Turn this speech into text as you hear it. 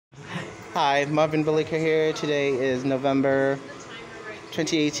Hi, Marvin Belika here. Today is November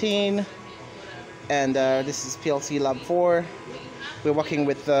 2018, and this is PLC Lab 4. We're working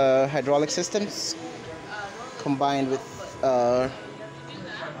with hydraulic systems combined with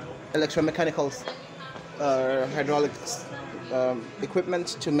electromechanical hydraulic equipment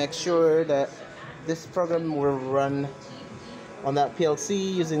to make sure that this program will run on that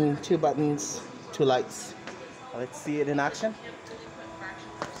PLC using 2 buttons, 2 lights. Let's see it in action.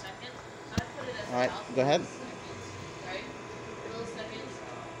 Alright, go ahead.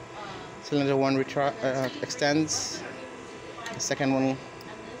 Cylinder 1 extends. The second one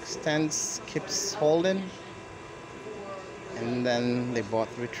extends, keeps holding, and then they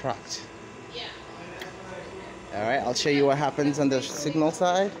both retract. Alright, I'll show you what happens on the signal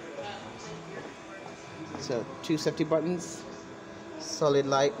side. So 2 safety buttons, solid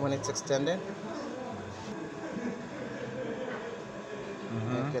light when it's extended.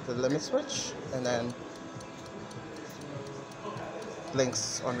 Get the limit switch, and then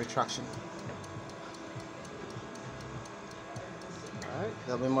blinks on retraction. Alright,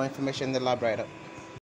 there'll be more information in the lab write-up.